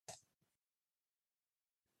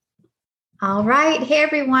All right. Hey,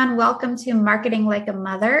 everyone. Welcome to Marketing Like a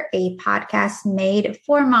Mother, a podcast made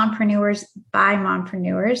for mompreneurs by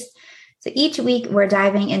mompreneurs. So each week, we're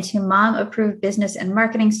diving into mom-approved business and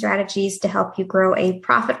marketing strategies to help you grow a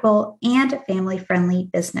profitable and family-friendly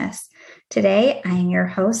business. Today, I am your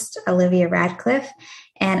host, Olivia Radcliffe,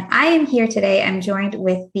 and I am here today. I'm joined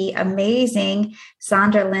with the amazing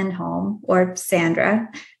Sandra Lindholm, or Sandra.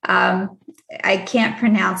 I can't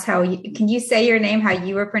pronounce can you say your name how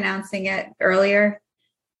you were pronouncing it earlier?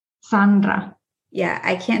 Sandra. Yeah,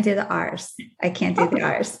 I can't do the R's.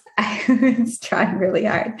 I was trying really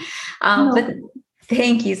hard. But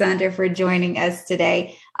thank you, Sandra, for joining us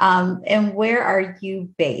today. And where are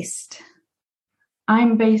you based?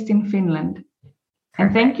 I'm based in Finland.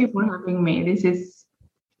 And thank you for having me. This is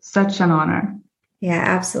such an honor. Yeah,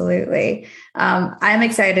 absolutely. I'm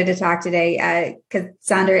excited to talk today because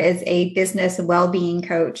Sandra is a business well-being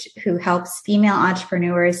coach who helps female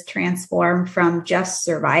entrepreneurs transform from just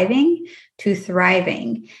surviving to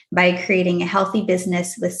thriving by creating a healthy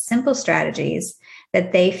business with simple strategies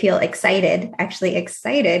that they feel excited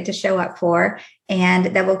to show up for,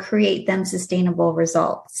 and that will create them sustainable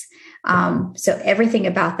results. So everything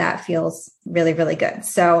about that feels really, really good.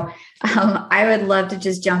 So I would love to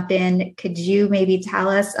just jump in. Could you maybe tell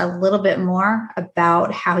us a little bit more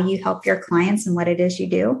about how you help your clients and what it is you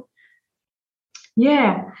do?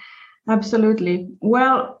 Yeah, absolutely.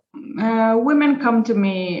 Well, women come to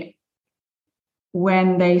me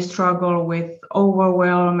when they struggle with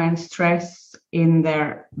overwhelm and stress in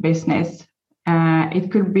their business.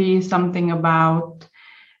 It could be something about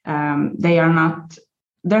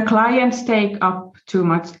their clients take up too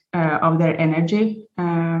much of their energy.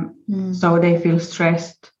 So they feel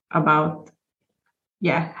stressed about,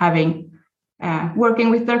 working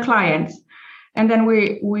with their clients. And then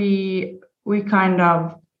we kind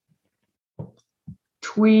of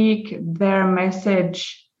tweak their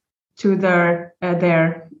message to their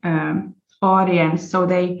audience. So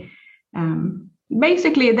they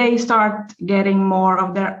basically they start getting more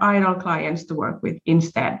of their ideal clients to work with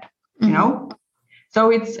instead, you know? So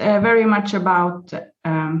it's very much about their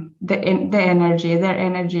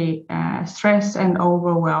energy, stress and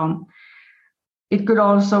overwhelm. It could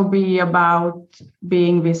also be about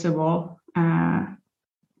being visible,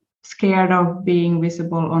 scared of being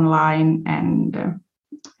visible online and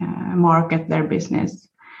market their business.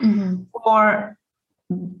 Or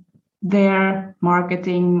their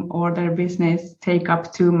marketing or their business take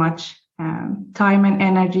up too much time and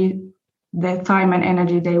energy, the time and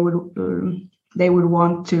energy they would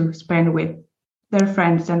want to spend with their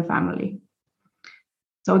friends and family.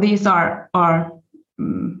 So these are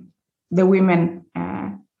the women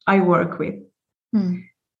I work with.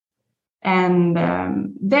 And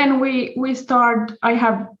then we start,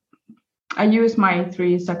 I use my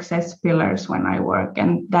 3 success pillars when I work,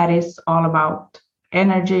 and that is all about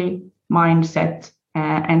energy, mindset,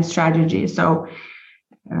 and strategy. So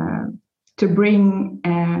to bring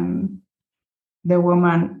the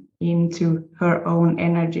woman into her own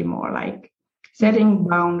energy more, like setting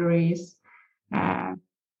boundaries,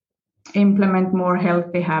 implement more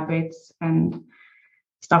healthy habits and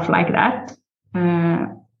stuff like that.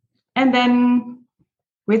 And then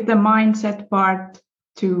with the mindset part,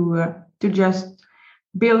 to just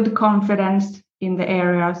build confidence in the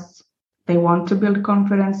areas they want to build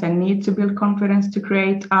confidence and need to build confidence to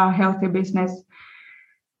create a healthy business.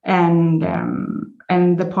 And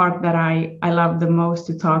the part that I love the most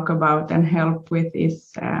to talk about and help with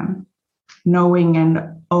is knowing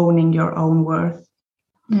and owning your own worth,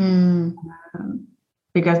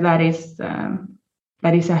 because that is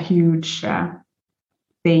a huge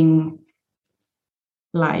thing.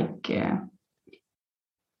 Like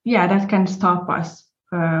that can stop us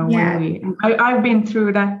when I've been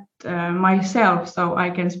through that myself, so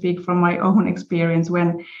I can speak from my own experience.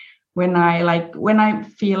 When I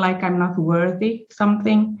feel like I'm not worthy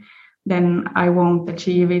something, then I won't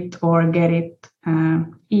achieve it or get it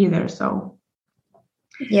either. So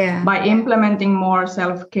by implementing more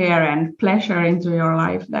self-care and pleasure into your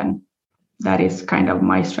life, then that is kind of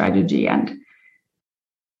my strategy. And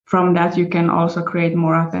from that, you can also create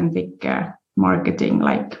more authentic marketing,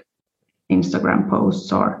 like Instagram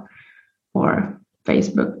posts or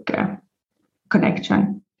Facebook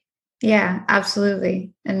connection. Yeah,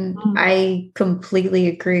 absolutely. And I completely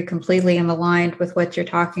agree, completely am aligned with what you're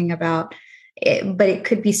talking about. But it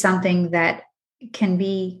could be something that can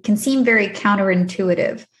seem very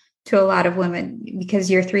counterintuitive to a lot of women,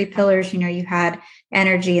 because your 3 pillars, you had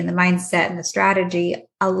energy and the mindset and the strategy,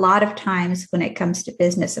 a lot of times when it comes to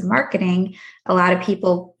business and marketing, a lot of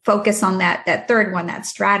people focus on that third one, that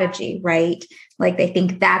strategy, right? Like they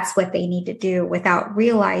think that's what they need to do without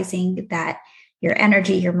realizing that your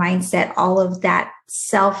energy, your mindset, all of that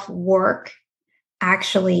self-work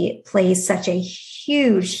actually plays such a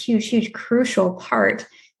huge, crucial part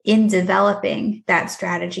in developing that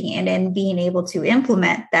strategy and in being able to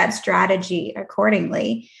implement that strategy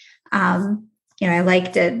accordingly. I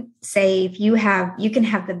like to say you can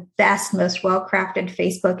have the best, most well-crafted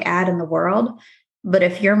Facebook ad in the world, but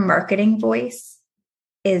if your marketing voice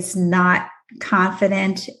is not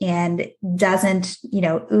confident and doesn't,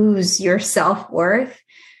 ooze your self-worth,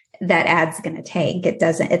 that ad's going to tank.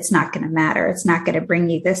 It's not going to matter. It's not going to bring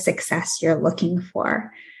you the success you're looking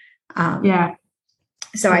for.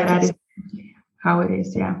 So that is how it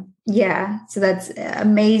is. Yeah. Yeah. So that's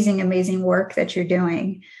amazing work that you're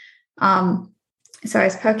doing. So I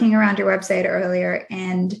was poking around your website earlier,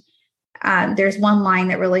 and there's one line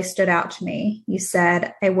that really stood out to me. You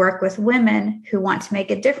said, I work with women who want to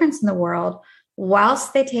make a difference in the world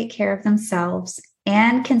whilst they take care of themselves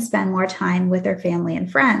and can spend more time with their family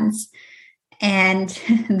and friends. And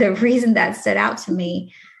the reason that stood out to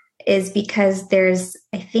me is because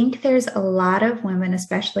I think there's a lot of women,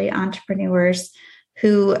 especially entrepreneurs,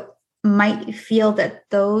 who might feel that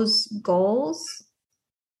those goals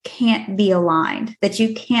can't be aligned, that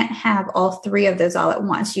you can't have all three of those all at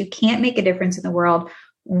once. You can't make a difference in the world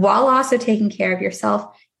while also taking care of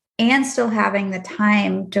yourself and still having the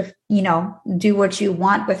time to, do what you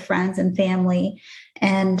want with friends and family.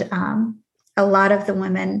 And a lot of the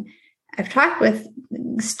women I've talked with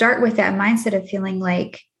start with that mindset of feeling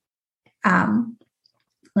like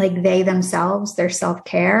they themselves, their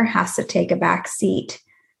self-care has to take a back seat.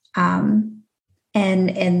 And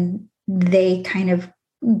they kind of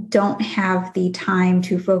don't have the time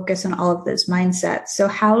to focus on all of those mindsets. So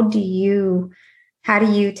how do you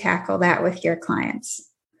tackle that with your clients?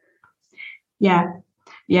 Yeah.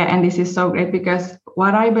 And this is so great, because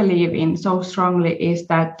what I believe in so strongly is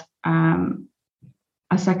that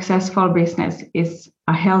a successful business is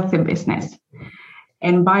a healthy business.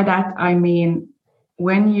 And by that, I mean,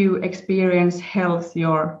 when you experience health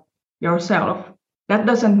yourself, that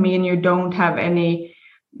doesn't mean you don't have any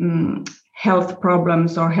health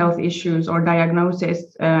problems or health issues or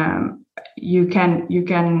diagnosis. You can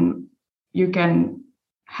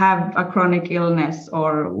have a chronic illness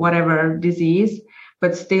or whatever disease,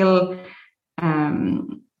 but still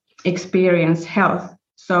experience health.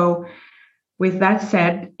 So with that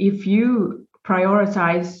said, if you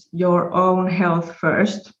prioritize your own health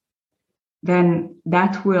first, then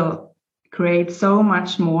that will create so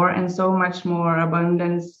much more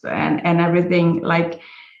abundance and everything. Like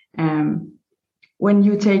when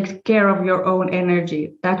you take care of your own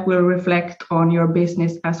energy, that will reflect on your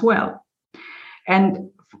business as well.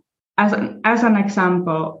 And as an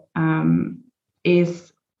example,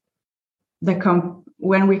 is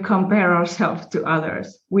when we compare ourselves to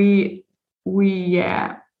others, we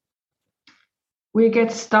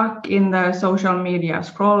get stuck in the social media,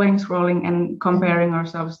 scrolling and comparing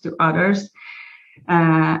ourselves to others,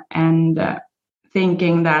 and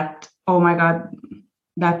thinking that, oh my God,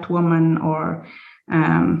 that woman or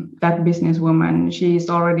that businesswoman, she's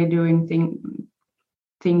already doing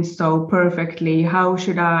things so perfectly. How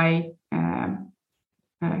should I?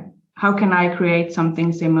 How can I create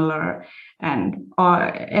something similar? And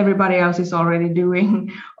everybody else is already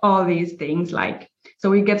doing all these things. So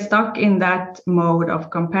we get stuck in that mode of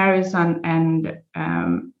comparison and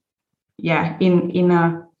in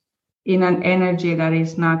an energy that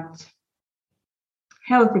is not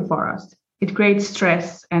healthy for us. It creates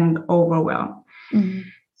stress and overwhelm. Mm-hmm.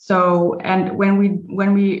 So, and when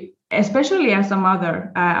we, especially as a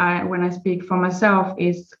mother, when I speak for myself,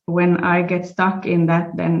 is when I get stuck in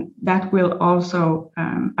that, then that will also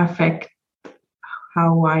affect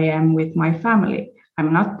how I am with my family.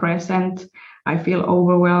 I'm not present. I feel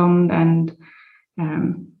overwhelmed and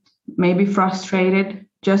maybe frustrated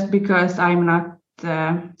just because I'm not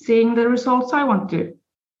seeing the results I want to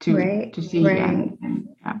see. Right. And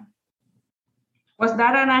yeah. Was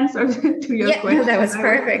that an answer to your question? Yeah, that was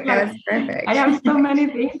perfect. That was perfect. I have so many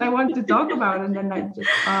things I want to talk about, and then I just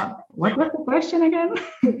what was the question again?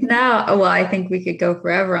 No, well, I think we could go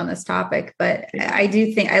forever on this topic, but I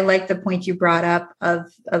do think I like the point you brought up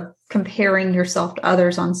of comparing yourself to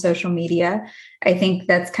others on social media. I think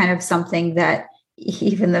that's kind of something that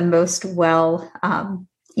even the most well-rounded,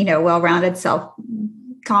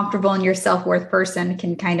 comfortable in your self-worth person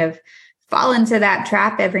can kind of fall into that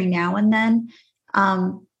trap every now and then.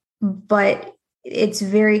 But it's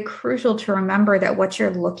very crucial to remember that what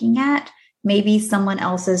you're looking at maybe someone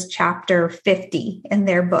else's chapter 50 in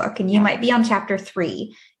their book, and you might be on chapter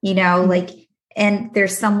 3, and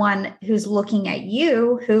there's someone who's looking at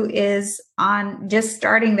you who is on just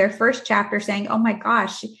starting their first chapter saying, oh my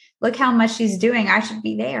gosh, look how much she's doing. I should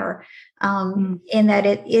be there. In that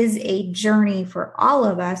it is a journey for all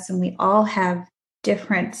of us, and we all have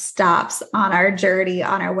different stops on our journey,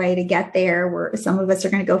 on our way to get there, where some of us are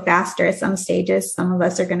going to go faster at some stages, some of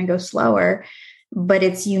us are going to go slower, but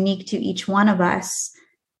it's unique to each one of us.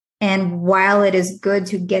 And while it is good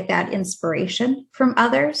to get that inspiration from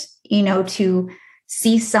others, to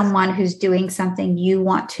see someone who's doing something you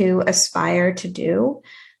want to aspire to do,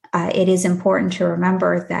 it is important to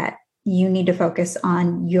remember that you need to focus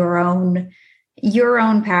on your own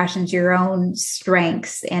passions, your own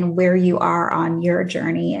strengths, and where you are on your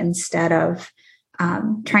journey, instead of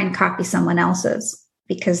trying to copy someone else's,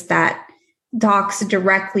 because that talks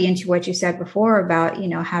directly into what you said before about,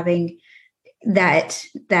 having that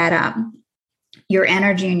your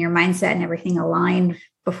energy and your mindset and everything aligned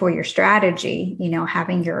before your strategy.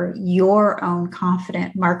 Having your own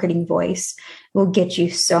confident marketing voice will get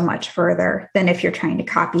you so much further than if you're trying to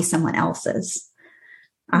copy someone else's.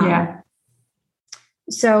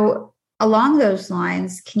 So along those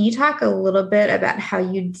lines, can you talk a little bit about how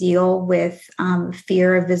you deal with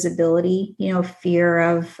fear of visibility, fear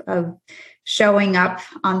of showing up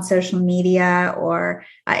on social media or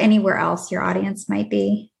anywhere else your audience might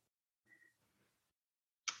be?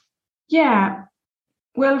 Yeah.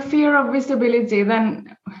 Well, fear of visibility,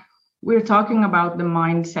 then we're talking about the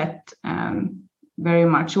mindset very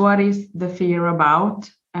much. What is the fear about?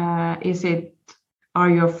 Are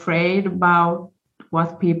you afraid about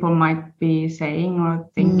what people might be saying or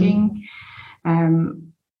thinking?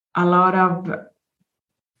 A lot of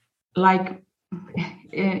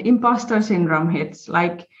imposter syndrome hits,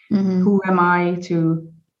 who am I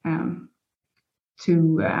to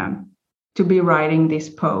be writing this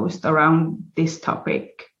post around this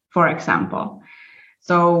topic, for example.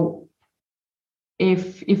 So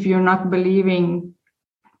if you're not believing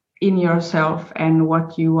in yourself and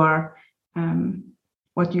what you are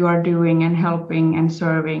doing and helping and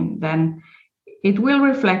serving, then it will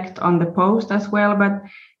reflect on the post as well. But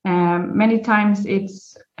many times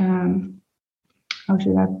it's how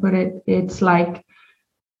should I put it? It's like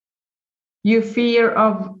you fear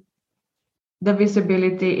of the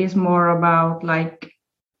visibility is more about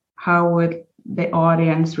how would the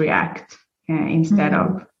audience react instead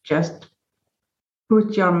of just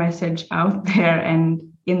put your message out there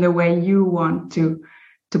and in the way you want to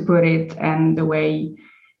put it, and the way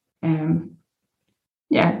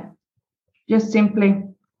just simply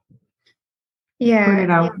put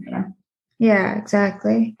it out there. Yeah,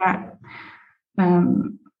 exactly.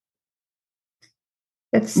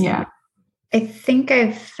 I think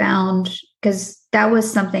I've found, because that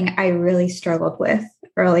was something I really struggled with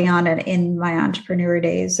early on in my entrepreneur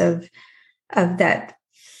days, of that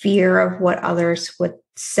fear of what others would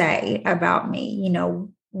say about me.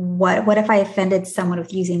 What if I offended someone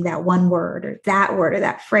with using that one word or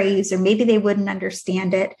that phrase, or maybe they wouldn't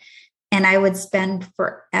understand it. And I would spend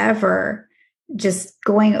forever just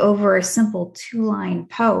going over a simple 2-line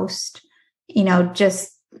post,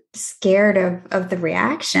 just scared of the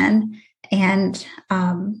reaction. And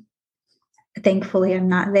thankfully, I'm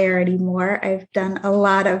not there anymore. I've done a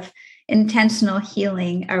lot of intentional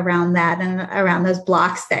healing around that and around those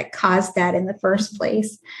blocks that caused that in the first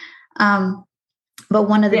place. But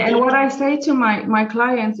one of the and what I say to my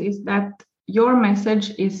clients is that your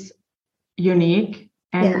message is unique,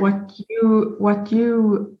 and what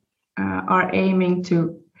you are aiming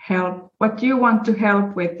to help, what you want to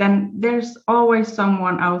help with, then there's always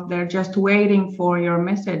someone out there just waiting for your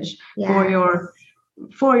message, for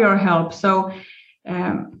your help. So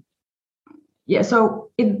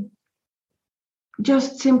so it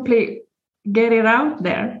just simply get it out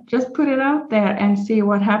there, just put it out there and see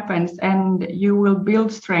what happens, and you will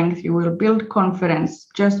build strength, you will build confidence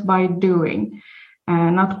just by doing,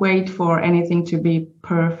 not wait for anything to be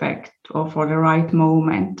perfect or for the right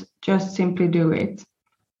moment. Just simply do it.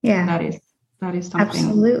 That is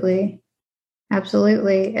something.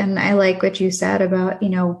 Absolutely. And I like what you said about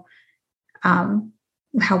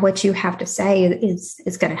how what you have to say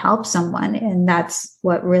is going to help someone. And that's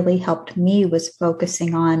what really helped me, was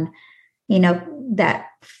focusing on, that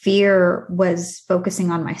fear was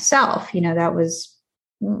focusing on myself. That was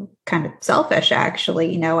kind of selfish,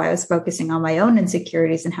 actually. I was focusing on my own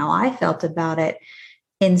insecurities and how I felt about it,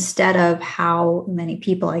 instead of how many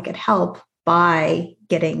people I could help by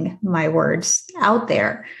getting my words out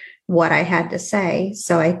there, what I had to say.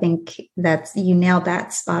 So I think you nailed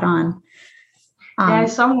that spot on.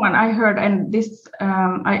 Someone I heard, and this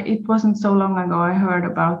it wasn't so long ago. I heard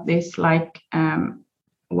about this. Like,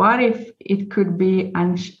 what if it could be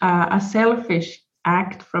a selfish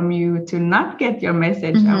act from you to not get your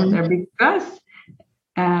message out there, because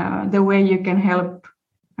the way you can help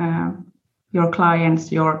your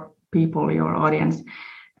clients, your people, your audience,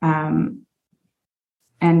 and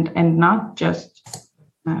not just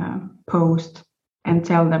post and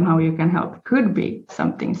tell them how you can help could be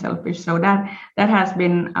something selfish. So that has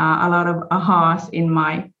been a lot of ahas in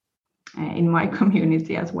my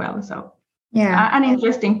community as well. So an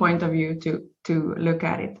interesting point of view to look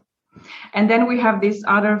at it. And then we have this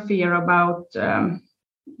other fear about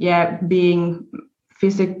being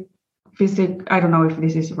I don't know if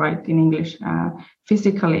this is right in English,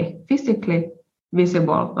 physically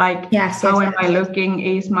visible. Like, how am I looking?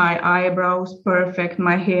 Is my eyebrows perfect?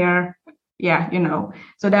 My hair?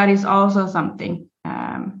 So that is also something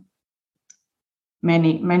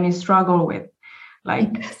many struggle with,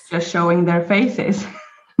 like just showing their faces.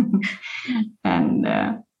 And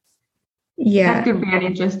that could be an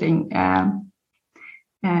interesting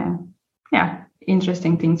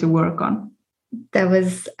interesting thing to work on. That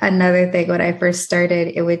was another thing. When I first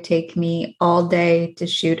started, it would take me all day to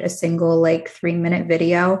shoot a single 3-minute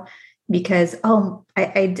video, because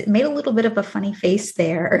I made a little bit of a funny face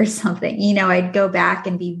there or something. I'd go back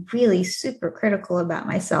and be really super critical about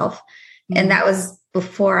myself. And that was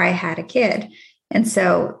before I had a kid. And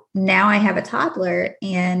so now I have a toddler,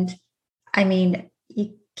 and I mean,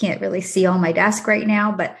 you can't really see on my desk right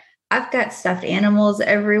now, but I've got stuffed animals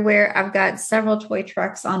everywhere. I've got several toy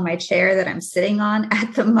trucks on my chair that I'm sitting on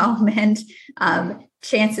at the moment.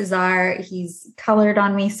 Chances are he's colored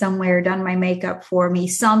on me somewhere, done my makeup for me,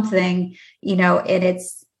 something, and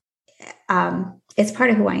it's part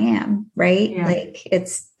of who I am, right? Yeah. Like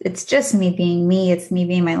it's just me being me. It's me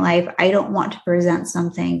being my life. I don't want to present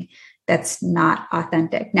something that's not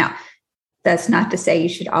authentic. Now, that's not to say you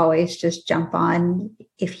should always just jump on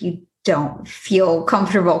if you don't feel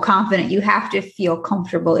comfortable, confident. You have to feel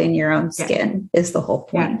comfortable in your own skin is the whole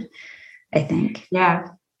point, I think. Yeah.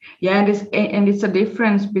 And it's a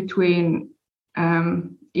difference between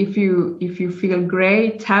if you feel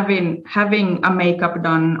great having a makeup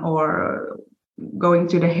done or going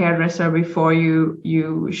to the hairdresser before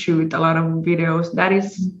you shoot a lot of videos. That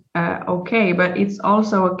is okay, but it's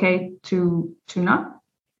also okay to not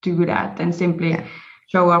do that and simply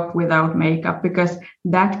show up without makeup, because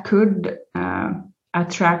that could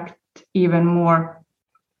attract even more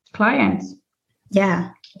clients. Yeah,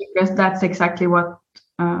 because that's exactly what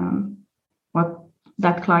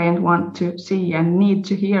that client wants to see and need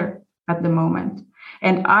to hear at the moment.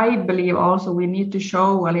 And I believe also we need to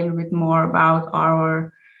show a little bit more about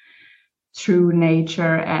our true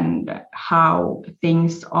nature and how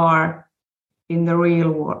things are in the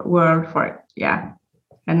real world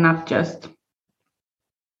and not just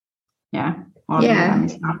all the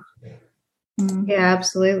stuff. Yeah,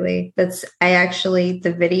 absolutely.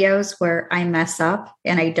 The videos where I mess up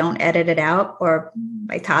and I don't edit it out, or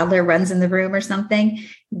my toddler runs in the room or something,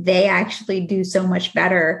 they actually do so much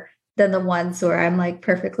better than the ones where I'm like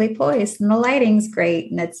perfectly poised and the lighting's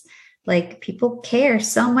great. And it's like people care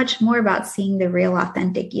so much more about seeing the real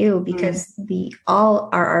authentic you, because we all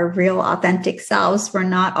are our real authentic selves. We're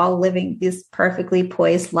not all living this perfectly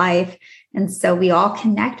poised life. And so we all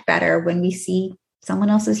connect better when we see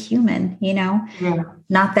someone else's human,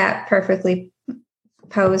 not that perfectly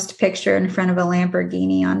posed picture in front of a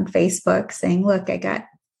Lamborghini on Facebook saying, look, I got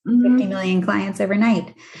 50 million clients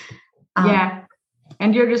overnight.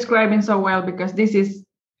 And you're describing so well, because this is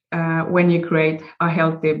when you create a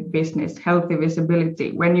healthy business, healthy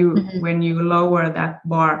visibility, when you lower that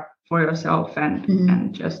bar for yourself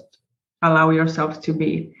and just allow yourself to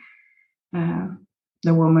be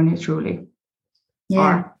the woman you truly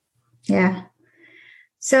are. Yeah.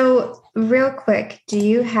 So real quick, do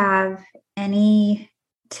you have any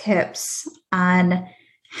tips on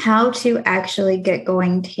how to actually get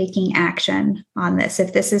going, taking action on this?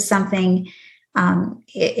 If this is something,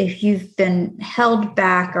 if you've been held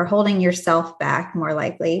back or holding yourself back, more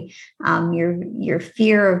likely, your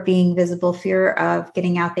fear of being visible, fear of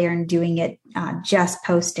getting out there and doing it, just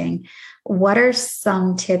posting, what are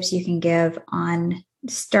some tips you can give on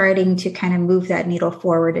starting to kind of move that needle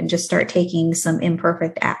forward and just start taking some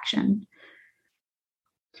imperfect action?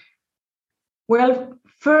 Well,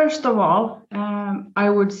 first of all, I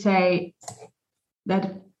would say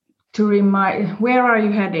that to remind, where are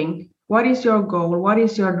you heading? What is your goal? What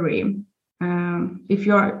is your dream? If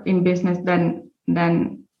you're in business,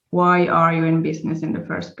 then why are you in business in the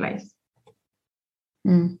first place?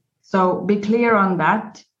 So be clear on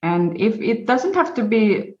that, And if it doesn't have to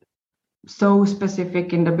be so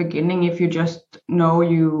specific in the beginning, if you just know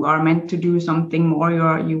you are meant to do something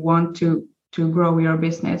more, you want to grow your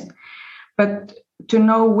business, but to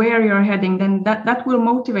know where you're heading, then that will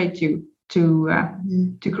motivate you to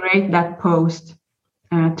create that post,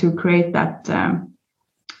 to create that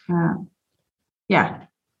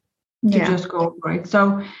just go for it.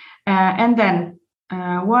 So and then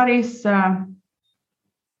what is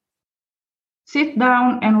sit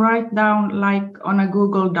down and write down, like on a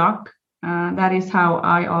Google Doc. That is how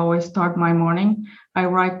I always start my morning. I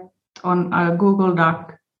write on a Google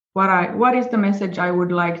Doc what is the message I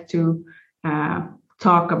would like to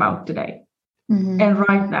talk about today, and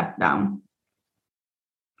write that down,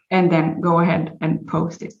 and then go ahead and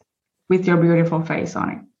post it with your beautiful face on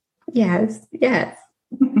it. Yes.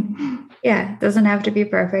 Yeah, doesn't have to be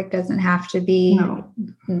perfect, doesn't have to be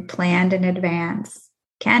planned in advance.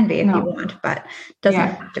 Can be if you want, but doesn't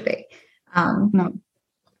have to be. No.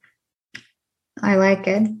 I like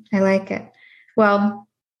it. Well,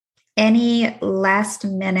 any last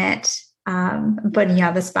minute, I'm putting you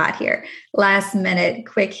on the spot here, last minute,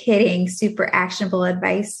 quick hitting, super actionable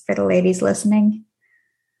advice for the ladies listening?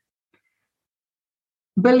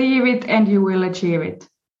 Believe it and you will achieve it.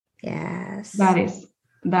 Yes. That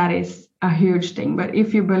is a huge thing. But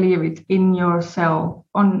if you believe it in your cell,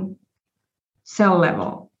 on cell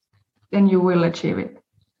level, then you will achieve it.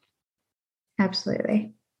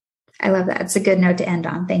 Absolutely. I love that. It's a good note to end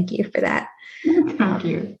on. Thank you for that. Thank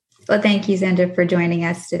you. Well, thank you, Sandra, for joining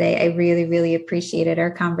us today. I really, really appreciated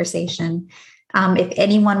our conversation. If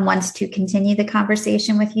anyone wants to continue the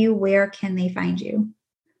conversation with you, where can they find you?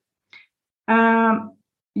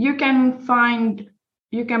 You can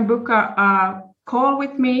book a call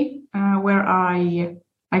with me where I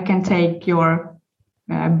can take your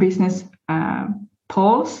business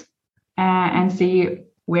pulse and see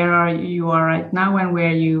where you are right now and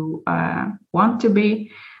where you want to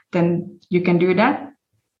be. Then you can do that.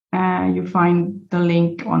 You find the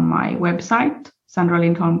link on my website,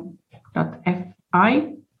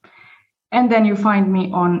 sandralindholm.fi. And then you find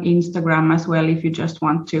me on Instagram as well if you just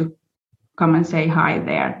want to come and say hi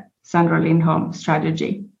there, Sandra Lindholm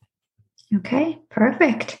Strategy. Okay,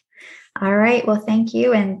 perfect. All right. Well, thank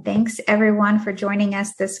you. And thanks everyone for joining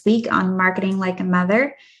us this week on Marketing Like a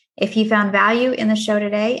Mother. If you found value in the show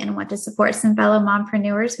today and want to support some fellow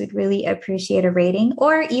mompreneurs, we'd really appreciate a rating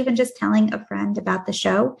or even just telling a friend about the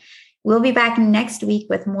show. We'll be back next week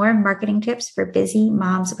with more marketing tips for busy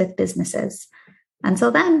moms with businesses.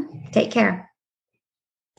 Until then, take care.